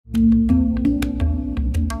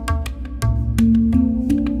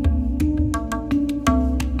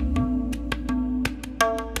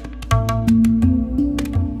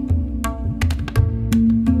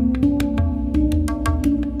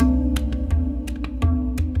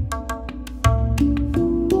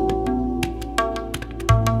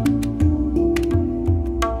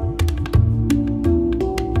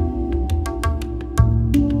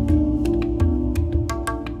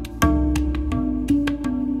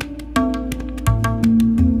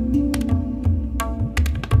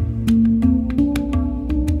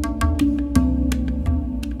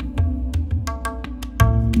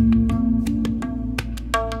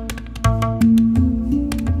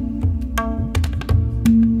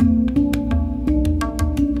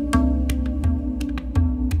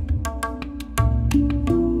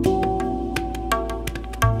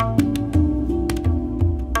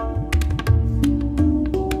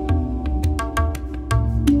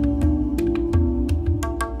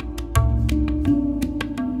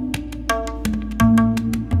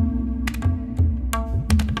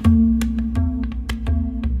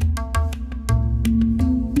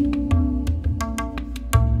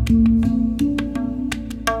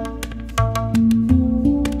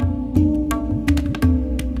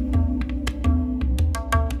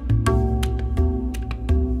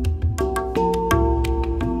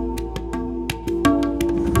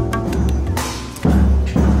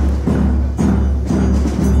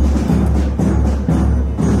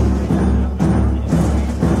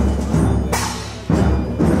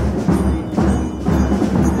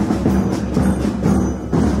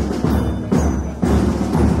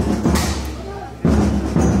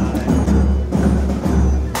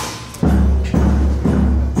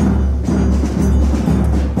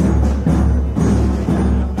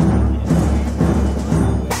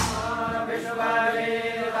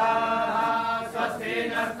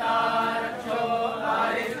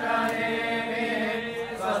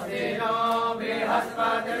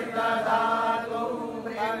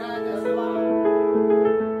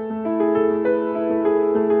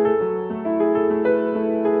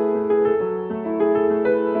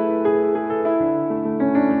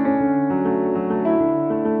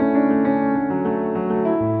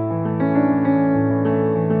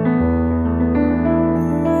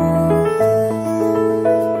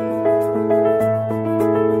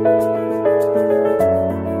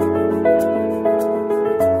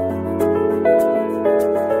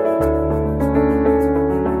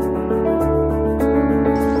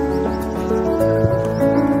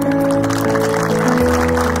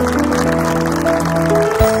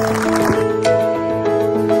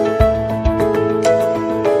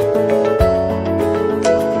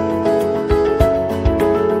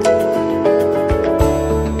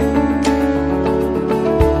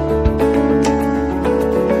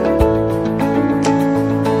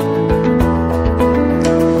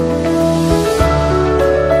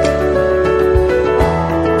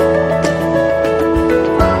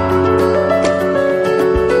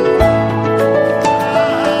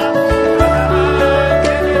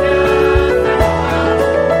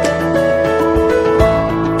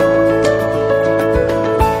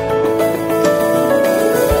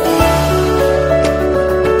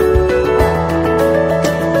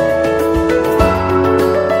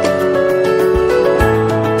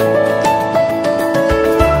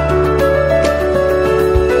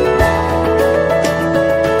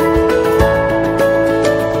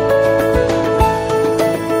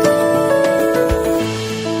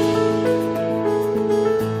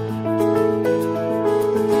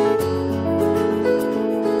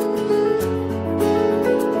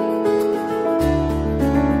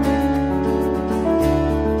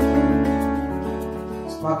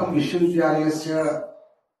विश्वविद्यालयस्य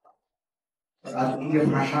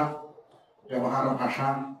राजकीयभाषा व्यवहारभाषा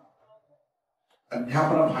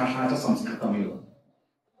अध्यापनभाषा च संस्कृतमेव।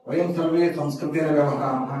 वयं सर्वे संस्कृतेन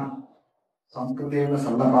व्यवहरामः, संस्कृतेन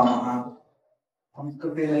संलपामः,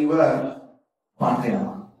 संस्कृतेनैव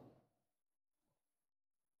पाठयामः।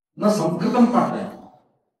 न संस्कृतं पाठयामः,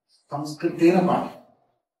 संस्कृतेन पाठयामः।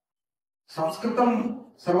 संस्कृतं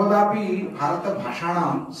सर्वदापि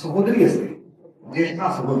भारतभाषाणां सहोदरी अस्ति, ज्येष्ठा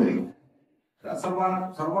सहोदरी।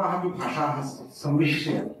 सर्वाः अपि भाषाः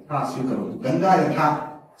सम्मिश्य तथा स्वीकरोतु। गङ्गा यथा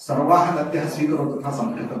सर्वाः नद्यः स्वीकरोतु तथा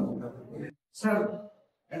संस्कृतं। Sir,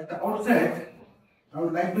 at the outset, I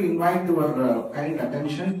would like to invite your kind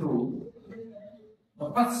attention to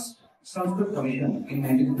the first Sanskrit Commission in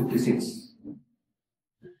 1956.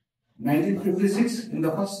 1956, in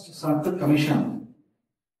the first Sanskrit Commission,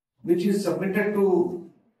 which is submitted to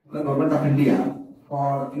the Government of India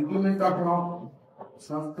for implementation of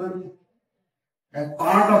Sanskrit as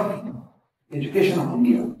part of education of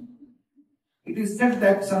India. It is said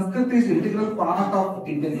that Sanskrit is integral part of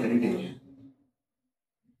Indian heritage.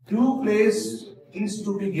 Due place is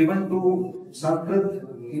to be given to Sanskrit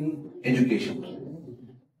in education.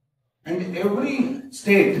 And every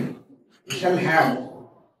state shall have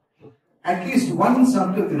at least one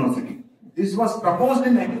Sanskrit university. This was proposed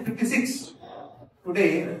in 1956.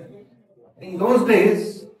 Today, in those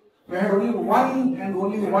days, we had only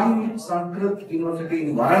one Sanskrit university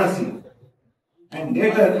in Varanasi. And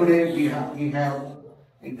later today we have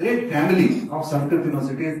a great family of Sanskrit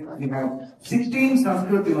universities. We have 16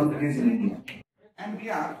 Sanskrit universities in India. And we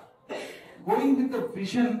are going with the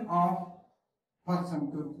vision of First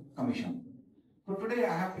Sanskrit Commission. So today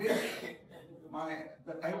I have placed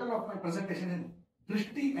the title of my presentation is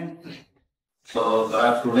Drishti and Trishti. So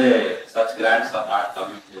perhaps today such grants are not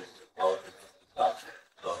coming to our subject.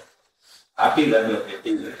 So happy that we are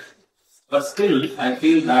getting it. But still I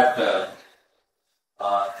feel that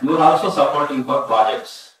you are also supporting for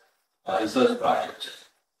projects, research projects.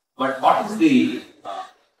 But what is the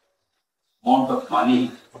amount of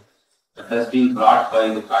money that has been brought by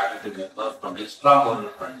the faculty members from extramural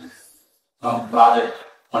funding, from project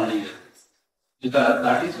funding? Because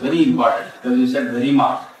that is very important, because you said very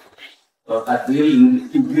much. So that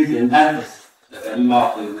really enhances the realm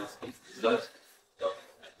of the university research.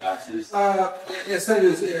 Yes, sir, you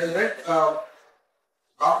are right.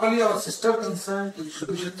 Normally, our sister concerned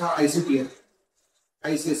institutions are ICTR,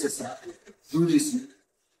 ICSSR, UGC.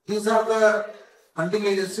 These are the funding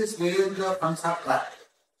agencies where the funds are tracked.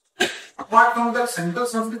 Apart from that, Central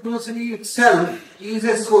Sanskrit University itself is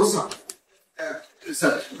a source of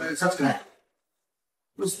research grant.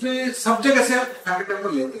 उसमें सब जगह से faculty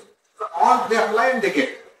member लेते हैं. All they apply and they get,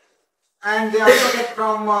 and they also get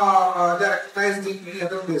from they are recognized in many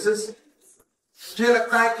other places. मुझे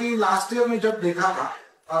लगता है कि लास्ट ईयर में जब देखा था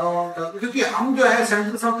अराउंड, क्योंकि हम जो है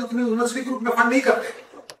सेंट्रल संस्कृत यूनिवर्सिटी ग्रुप में फंड नहीं करते,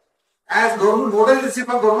 as government nodal agency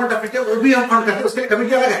for government affair वो भी हम फंड करते हैं, उसके लिए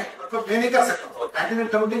कमिटी अलग है, मतलब मैं नहीं कर सकता, फैकल्टी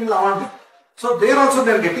कमिटी में अलाउड है. So there also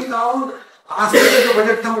they are getting around, आज के जो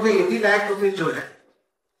बजट था मुझे 80 लाख रुपए जो है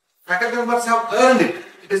faculty members have earned it,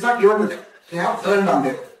 it is not given to them, they have earned on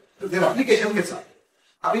their application के साथ.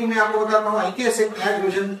 अभी मैं आपको बताता हूँ आईकेएस एक नया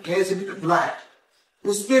डिवीजन केएससीबी पे खुला है,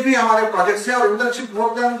 उसपे भी हमारे प्रोजेक्ट्स है और internship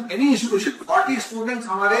more than any institution 40 students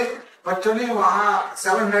हमारे बच्चों ने वहाँ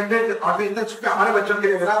 700 और इंटर्नशिप पे हमारे बच्चों के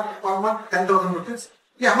लिए मेरा पर मंथ 10,000 रुपीज,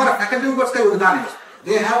 ये हमारा फैकल्टी मेंबर्स का योगदान है.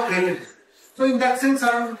 They have created, so in that sense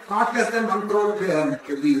around not less than 1 crore they earn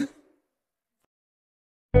every year.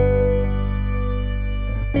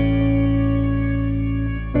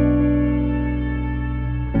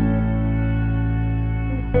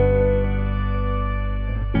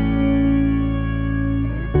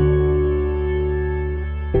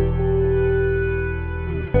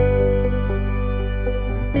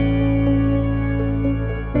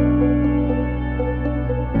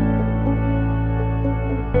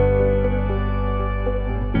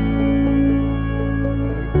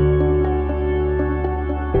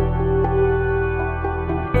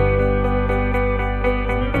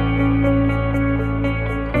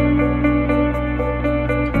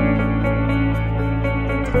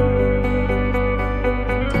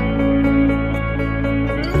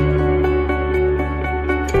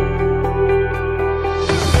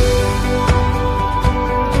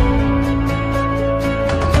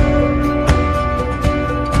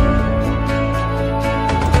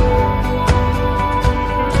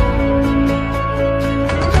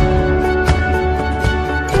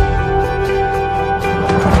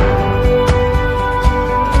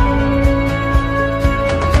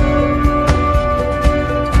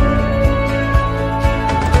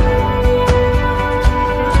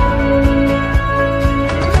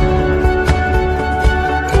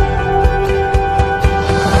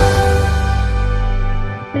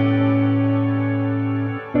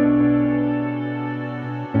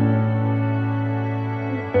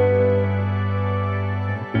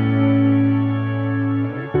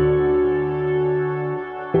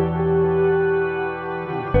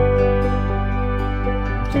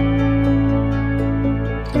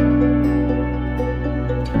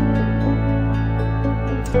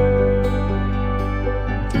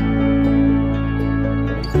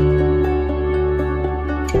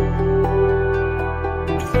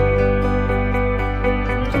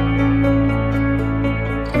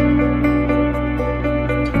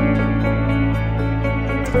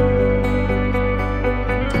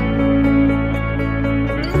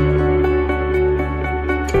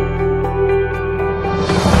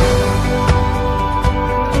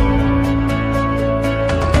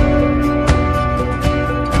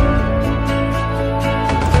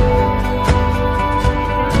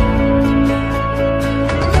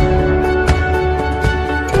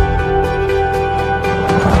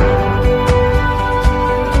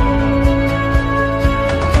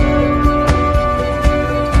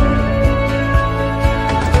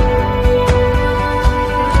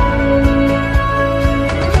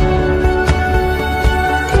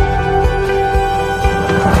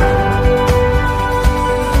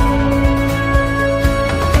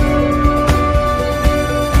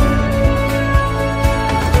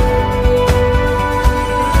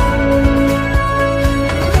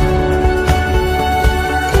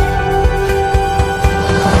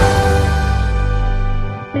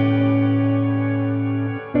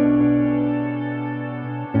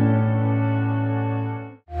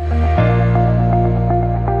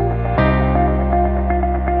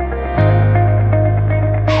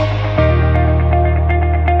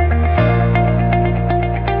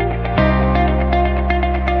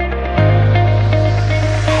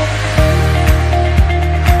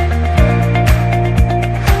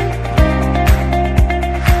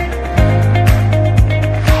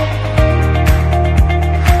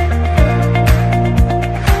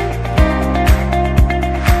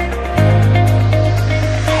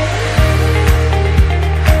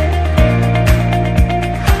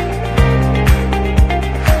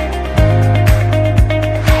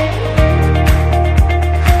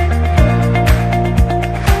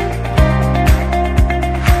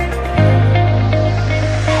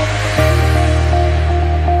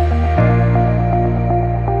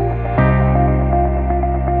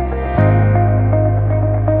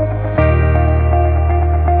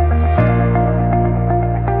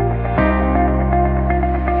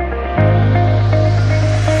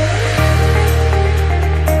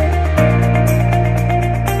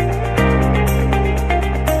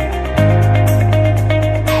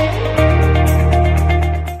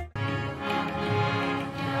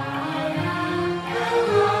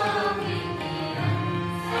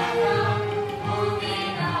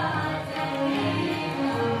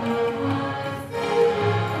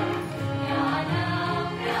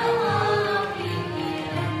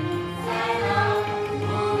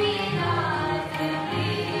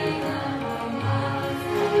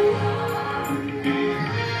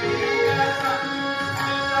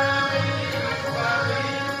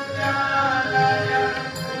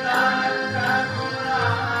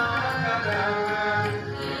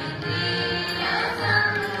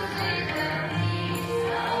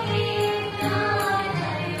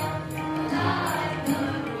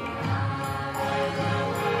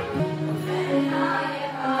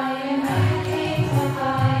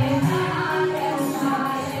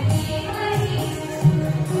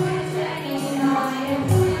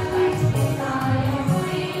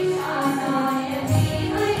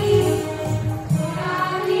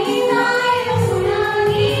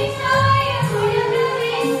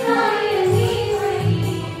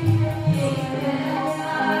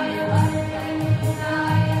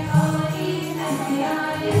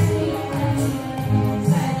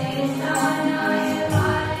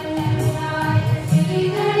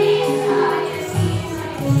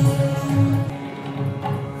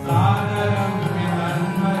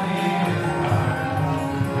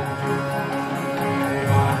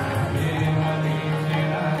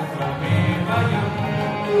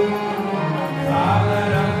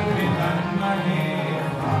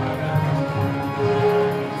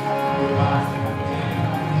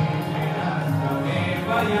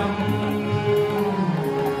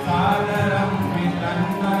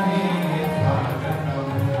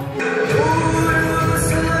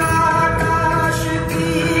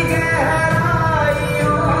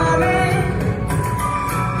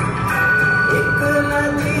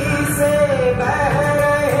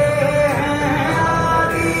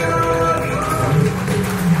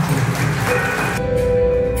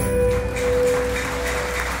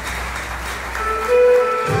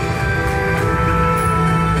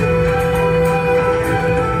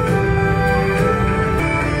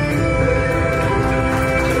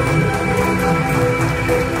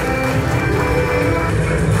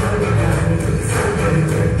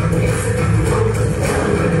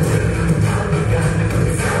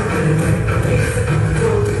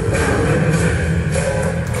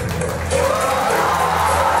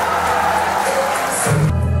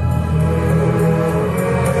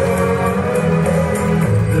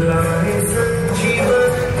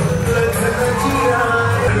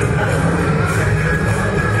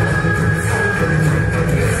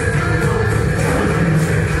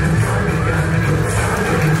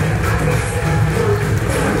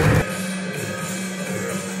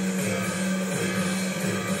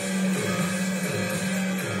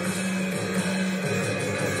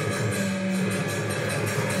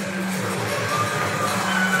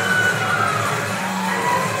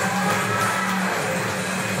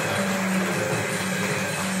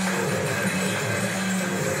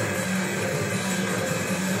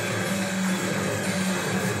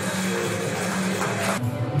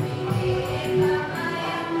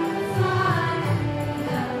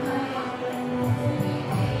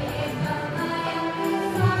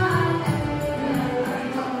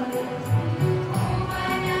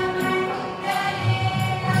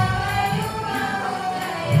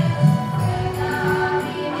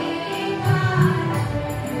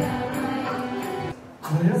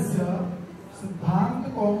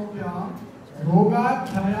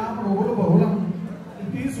 छायामणोः बहुलम्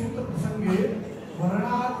इति सूत्रप्रसंगे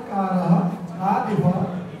वर्णात्कारः आदिव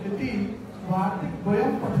इति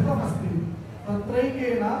वार्तिकद्वयं पठितमस्ति।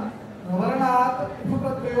 तत्रैकेन नवर्णात्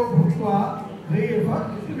उपप्रत्ययो भूत्वा रेफ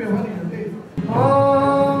इति व्यवह्रियते। ॐ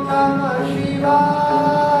नमः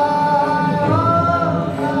शिवाय।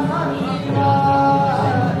 नमः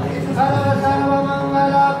शिवाय।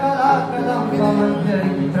 सर्वमङ्गलकलाकलं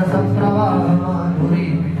प्रवाहमाधुरी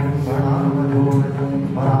परान्तकं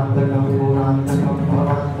पुरान्तकं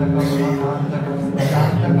भवान्तकं महान्तकं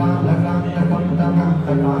स्मरान्तकान्तकान्तकं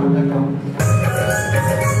तमन्तकान्तकम्।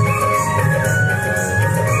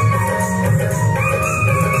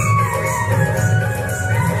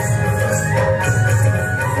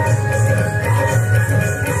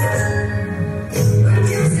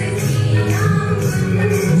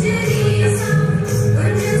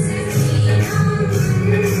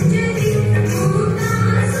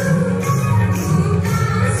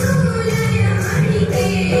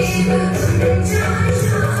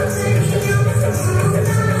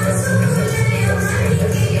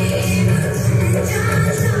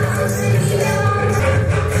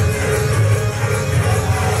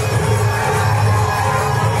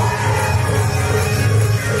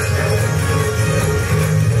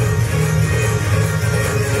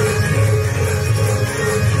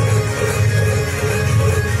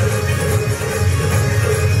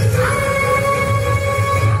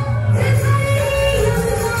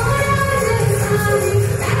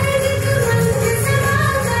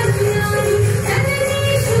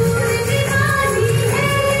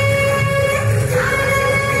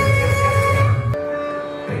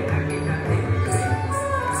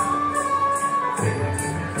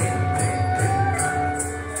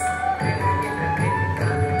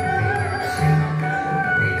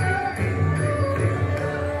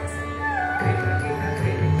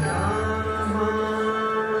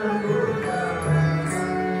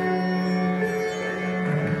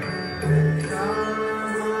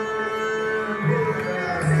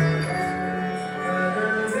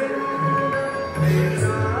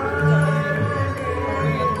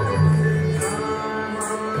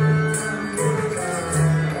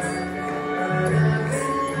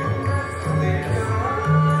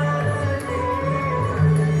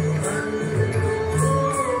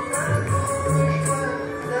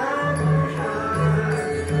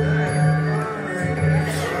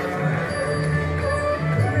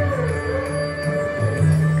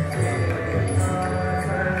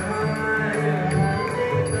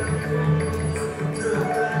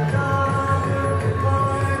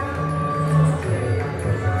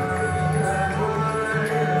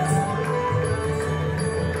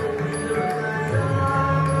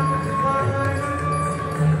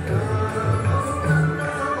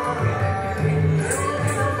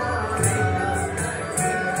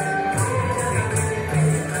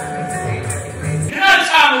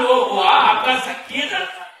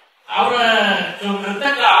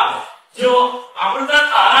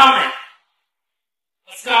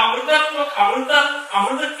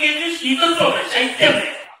 अमृत के जो शीतलत्व में शैत्य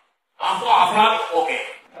में आपको अपराध हो गए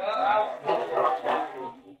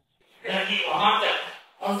वहां तक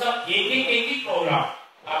और सब एक ही प्रोग्राम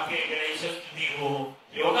आपके गणेश स्तुति हो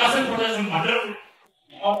योगासन प्रदर्शन मंडल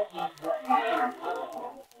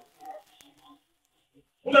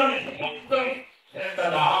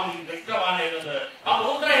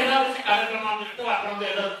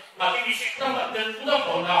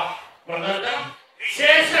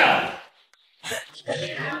विशेष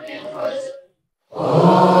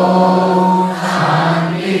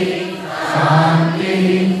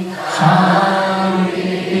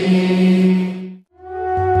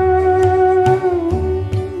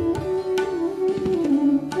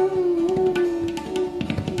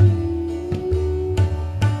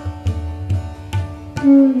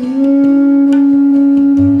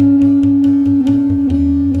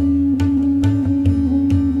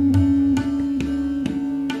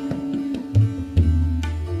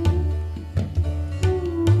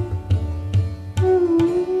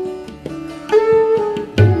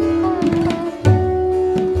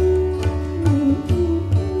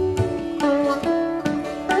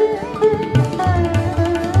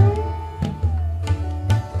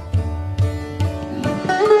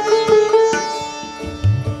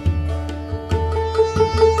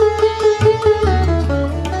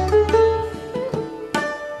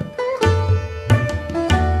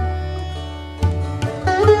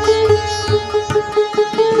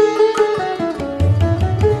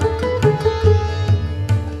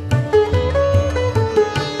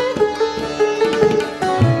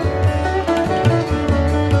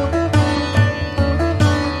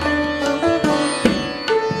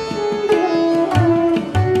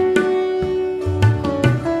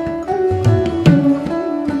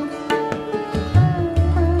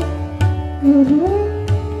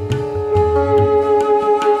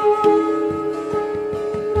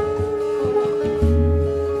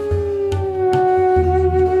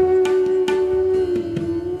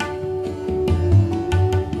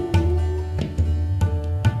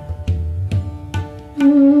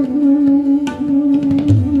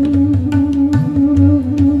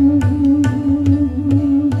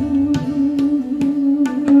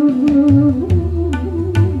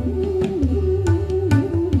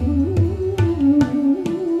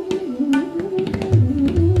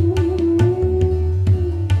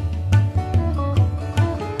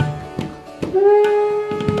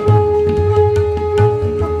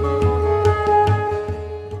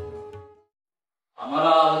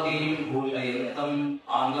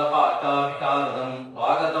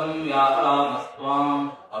नस्त्वाम्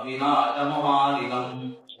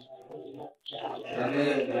अविनाशममालिनम्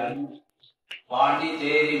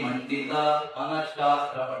पाण्डिचेरि मंडित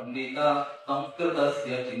अनशास्त्र पंडित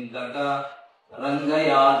संस्कृतस्य चिन्तक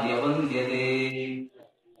रंगयाद्यवन्द्यते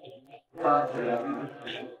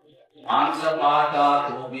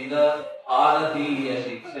आंग्लभाषाकोविद भारतीय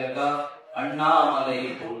शिक्षक अण्णामलै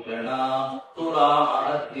भूषण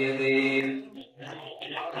तुरामहत्यते।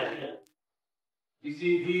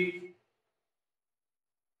 किसी भी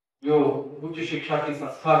जो उच्च शिक्षा की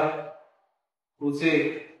संस्था है उसे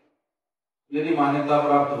यदि मान्यता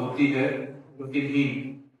प्राप्त होती है तो किन्हीं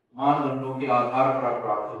मानदंडों के आधार पर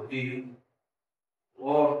प्राप्त होती है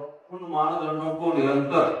और उन मानदंडों को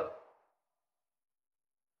निरंतर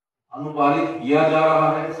अनुपालित किया जा रहा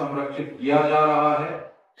है, संरक्षित किया जा रहा है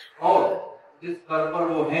और जिस स्तर पर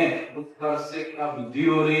वो हैं उस स्तर से क्या वृद्धि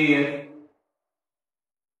हो रही है,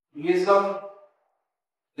 ये सब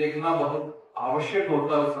देखना बहुत आवश्यक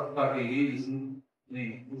होता है उस संस्था के लिए जिसने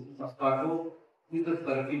उस संस्था को इस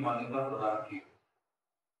स्तर की मान्यता प्रदान की।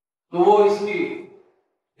 तो वो इसकी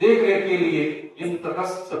देख रेख के लिए इन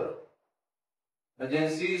तटस्थ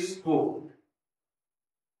एजेंसीज को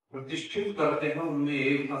प्रतिष्ठित करते हैं। उनमें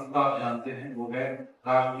एक संस्था आप जानते हैं वो है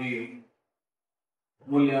राष्ट्रीय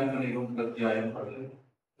मूल्यांकन एवं प्रत्यायन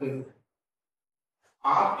परिषद।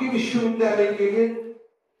 आपके विश्वविद्यालय के लिए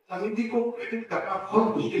समिति को गठित करना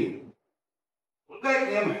बहुत मुश्किल है। उनका एक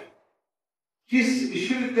नियम है, किस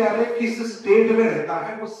विश्वविद्यालय किस स्टेट में रहता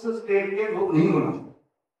है उस स्टेट के लोग नहीं होना चाहिए,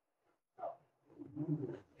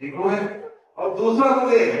 एक रूल है। और दूसरा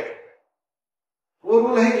रूल ये है, वो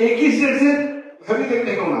रूल है एक ही स्टेट से सभी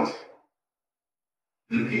देखने को होना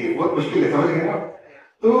चाहिए। बहुत मुश्किल है, समझ गए ना।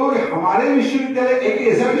 तो हमारे विश्वविद्यालय एक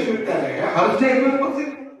ऐसा विश्वविद्यालय है हर स्टेट में उपस्थित,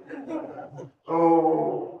 तो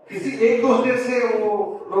किसी एक दो स्टेट से वो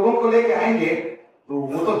लोगों को लेके आएंगे तो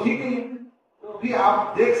वो तो ठीक नहीं है। तो भी आप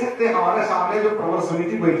देख सकते हैं हमारे सामने जो प्रवर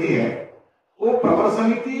समिति बैठी है वो प्रवर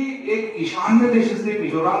समिति एक ईशान्य देश से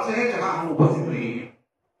मिजोरम से है जहां हम उपस्थित नहीं है।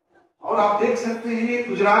 और आप देख सकते हैं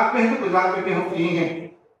गुजरात में है तो गुजरात में भी हम नहीं है,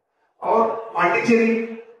 और पांडिचेरी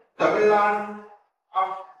तमिलनाडु, आप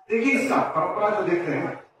देखिए इसका परंपरा जो देख रहे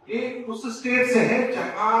हैं ये उस स्टेट से है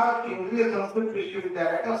जहां केंद्रीय संस्कृत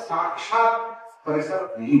विश्वविद्यालय का साक्षात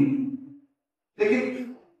परिसर नहीं। लेकिन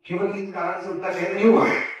केवल इस कारण से उनका चयन नहीं हुआ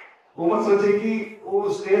है, वो मत सोचे कि वो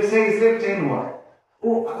स्टेट से इसलिए चयन हुआ है,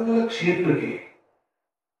 वो अलग अलग क्षेत्र के।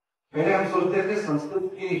 पहले हम सोचते थे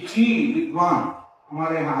संस्कृत के ही विद्वान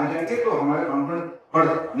हमारे यहाँ आ जाएंगे तो हमारे कॉन्फिडेंस बढ़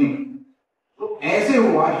सकता नहीं। तो ऐसे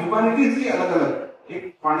हुआ ह्यूमैनिटीज की अलग अलग,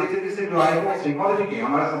 एक पांडिचेरी से जो आए वो साइकोलॉजी के,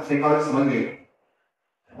 हमारा सब साइकोलॉजी समझ गए,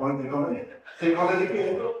 साइकोलॉजी के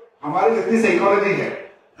हमारी जितनी साइकोलॉजी है,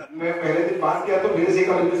 मैं पहले दिन बात किया तो मेरी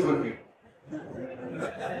साइकोलॉजी समझ गई।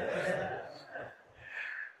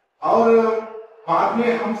 और बाद में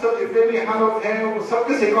हम सब जितने भी यहाँ लोग हैं वो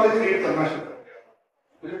सबके साइकोलॉजी रीड करना शुरू कर दिया।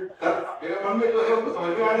 मेरे मन में जो है उसको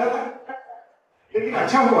समझ में आ जाता है, लेकिन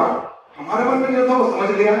अच्छा हुआ हमारे मन में जो था वो समझ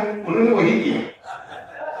लिया, उन्होंने वही किया।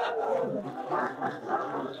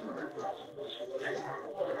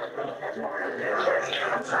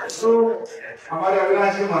 तो हमारे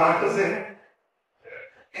अविनाश जी महाराष्ट्र से हैं।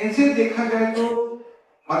 ऐसे देखा जाए तो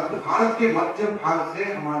मध्य भारत के मध्य भाग से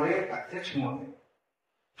हमारे अध्यक्ष महोदय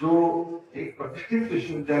जो एक प्रतिष्ठित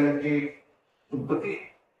विश्वविद्यालय के कुलपति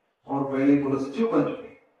और पहले कुलसचिव बन चुके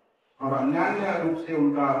और अन्य रूप से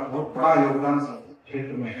उनका बहुत बड़ा योगदान संस्कृत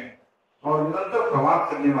क्षेत्र में है और निरंतर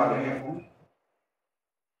प्रवास करने वाले हैं।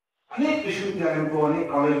 अनेक विश्वविद्यालयों को,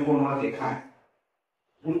 अनेक कॉलेज को उन्होंने देखा है।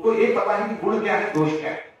 उनको ये पता है कि गुण क्या है, दोष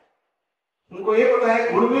क्या है। उनको ये पता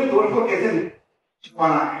है गुण में दोष को कैसे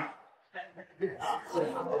छुपाना है।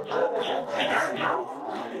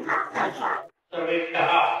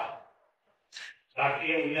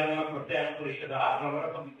 राष्ट्रीय मूल्यांकन प्रत्यायन परिषद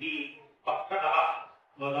समिति पक्षतः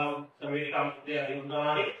सर्वेषां कृते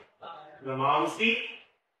अभिनन्दनानि नमांसि।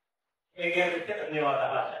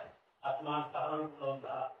 धन्यवादः। अस्मान् स्थानं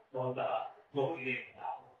भवन्तः बहु।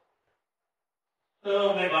 तो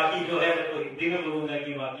मैं बाकी जो है मैं तो हिंदी में बोलूंगा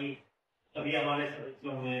कि बाकी सभी हमारे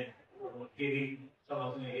सदस्यों में के भी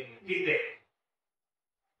समझ में ठीक है।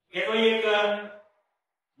 ये तो एक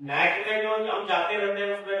NAAC में जो हम जाते रहते हैं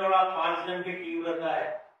उसमें थोड़ा 5 दिन की टीम रहता है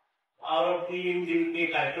और 3 दिन के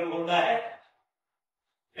कार्यक्रम होता है।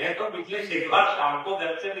 मैं तो पिछले शनिवार शाम को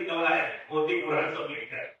घर से निकला है मोदी पुराण सब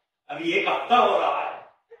लेकर, अभी 1 हफ्ता हो रहा है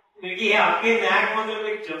क्योंकि ये आपके NAAC में जो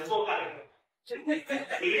एक जम्मो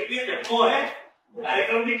कार्यक्रम भी जम्मो है,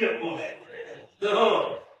 कार्यक्रम भी जम्मो है। तो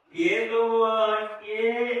ये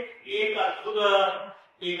एक अद्भुत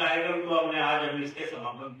ये कार्यक्रम को हमने आज हम इसके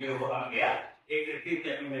समापन के हो आ गया। एक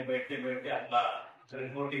व्यक्ति में बैठते बैठते आपका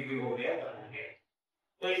रिपोर्टिंग भी हो गया।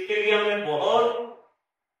 तो इसके लिए हमने बहुत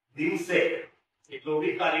दिन से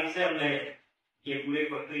 24 तारीख से हमने ये पूरी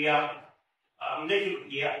प्रक्रिया हमने शुरू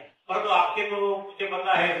किया। पर तो आपके तो मुझे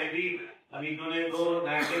पता है, मैं भी अभी उन्होंने तो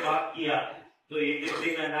NAAC से बात किया, तो ये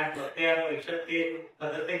जितनी मैं NAAC परिषद के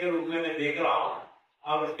सदस्य के रूप में मैं देख रहा हूँ,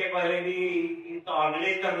 और उसके पहले भी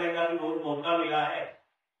ऑर्गेनाइज करने का भी बहुत मौका मिला है।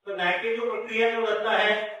 तो NAAC की जो प्रक्रिया जो रहता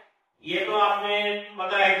है, ये तो आपने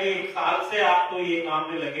पता है कि 1 साल से आप तो ये काम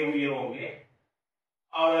में लगे हुए होंगे,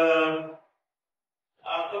 और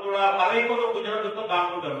आपको थोड़ा हर को तो कुछ ना कुछ तो काम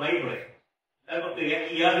तो करना ही पड़ेगा। तो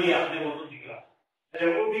किया भी आपने, वो तो दिखा।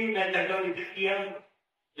 जम्मू भी मैं सेंट्रल विजिट किया,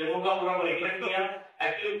 जम्मू का पूरा परीक्षण किया।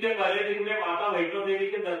 एक्चुअली उसके पहले दिन में माता वैष्णो देवी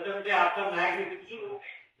के दर्शन से आपका NAAC विजिट शुरू हो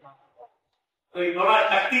गया, तो थोड़ा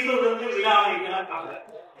शक्ति तो उधर से मिला। इतना काम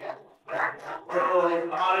तो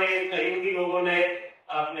हमारे सहयोगी लोगों ने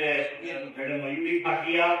आपने मैडम मयूरी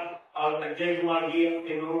भाटिया और संजय कुमार जी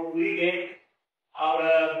पूरी के, और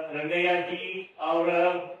रंगैया जी और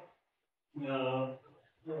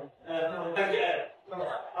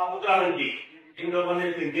उत्तराखंड जी, इन लोगों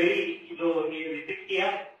ने सिंगेरी जो ये विजिट किया।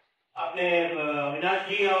 अपने अविनाश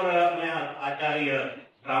जी और अपने आचार्य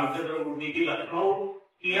रामचंद्र मूर्ति जी लखनऊ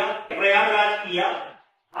किया, प्रयागराज किया।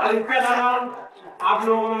 और इसके अलावा आप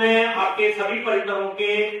लोगों ने आपके सभी परिसरों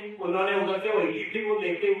के उन्होंने उधर से वैशिष्टि को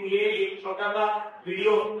देखते हुए एक छोटा सा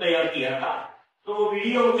वीडियो तैयार किया था। तो वो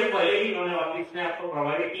वीडियो उससे पहले ही उन्होंने ऑफिस ने आपको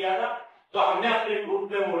प्रोवाइड किया था, तो हमने अपने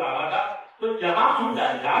ग्रुप में वो डाला था। तो जहां हम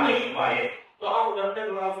जा नहीं पाए तो हम उधर से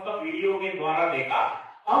थोड़ा उसका वीडियो के द्वारा देखा,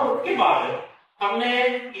 और उसके बाद हमने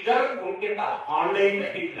इधर उनके साथ ऑनलाइन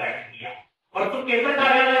में इंटरेक्ट किया। परंतु केंद्र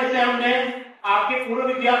कार्यालय से हमने आपके पूर्व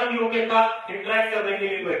विद्यार्थियों के साथ इंटरेक्ट करने के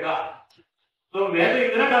लिए बैठा, तो मैं तो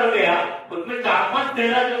इतना डर गया, उसमें 4-5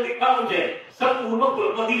 चेहरा जो दिखा मुझे, सब पूर्व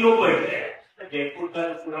कुलपति लोग बैठे हैं। जयपुर का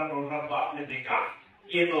पूरा प्रोग्राम को आपने देखा,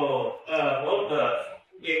 ये तो बहुत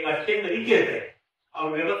एक अच्छे तरीके से और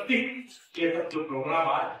व्यवस्थित ये सब जो प्रोग्राम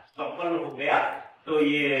आज संपन्न हो गया। तो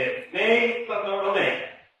ये मैं इस संदर्भ में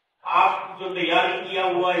आप जो तैयारी किया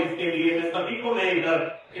हुआ, इसके लिए मैं सभी को मैं इधर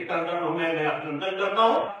इस संदर्भ में मैं अभिनंदन करता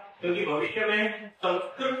हूँ, क्योंकि भविष्य में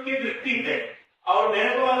संस्कृत की दृष्टि से, और मेरे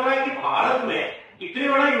को लग रहा है कि भारत में इतने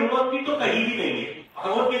बड़ा यूनिवर्सिटी तो कहीं भी नहीं है।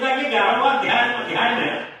 भगवद गीता के 11वां अध्याय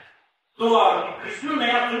में तो कृष्ण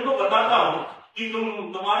मैं आपको बताता हूँ कि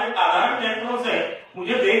तुम्हारे साधारण नेत्रों से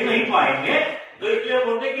मुझे देख नहीं पाएंगे, तो इसलिए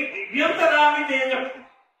बोलते कि दिव्यम करामी तेज।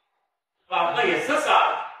 तो आपका यशस्सा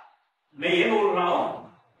मैं ये बोल रहा हूँ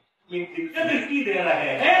कि दिव्य दृष्टि दे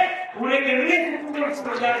रहे हैं पूरे केंद्रीय रूप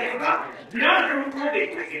में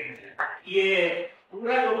देखने के लिए। ये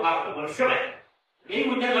पूरा जो भारत वर्ष में, यही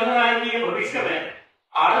मुझे लग रहा है कि ये भविष्य में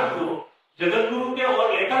भारत को जगत गुरु के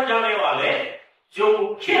और लेकर जाने वाले जो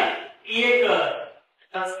मुख्य एक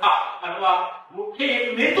संस्था अथवा मुख्य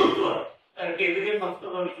एक नेतृत्व केंद्रीय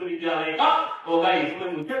संस्कृत विश्वविद्यालय का होगा,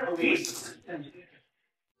 इसमें मुझे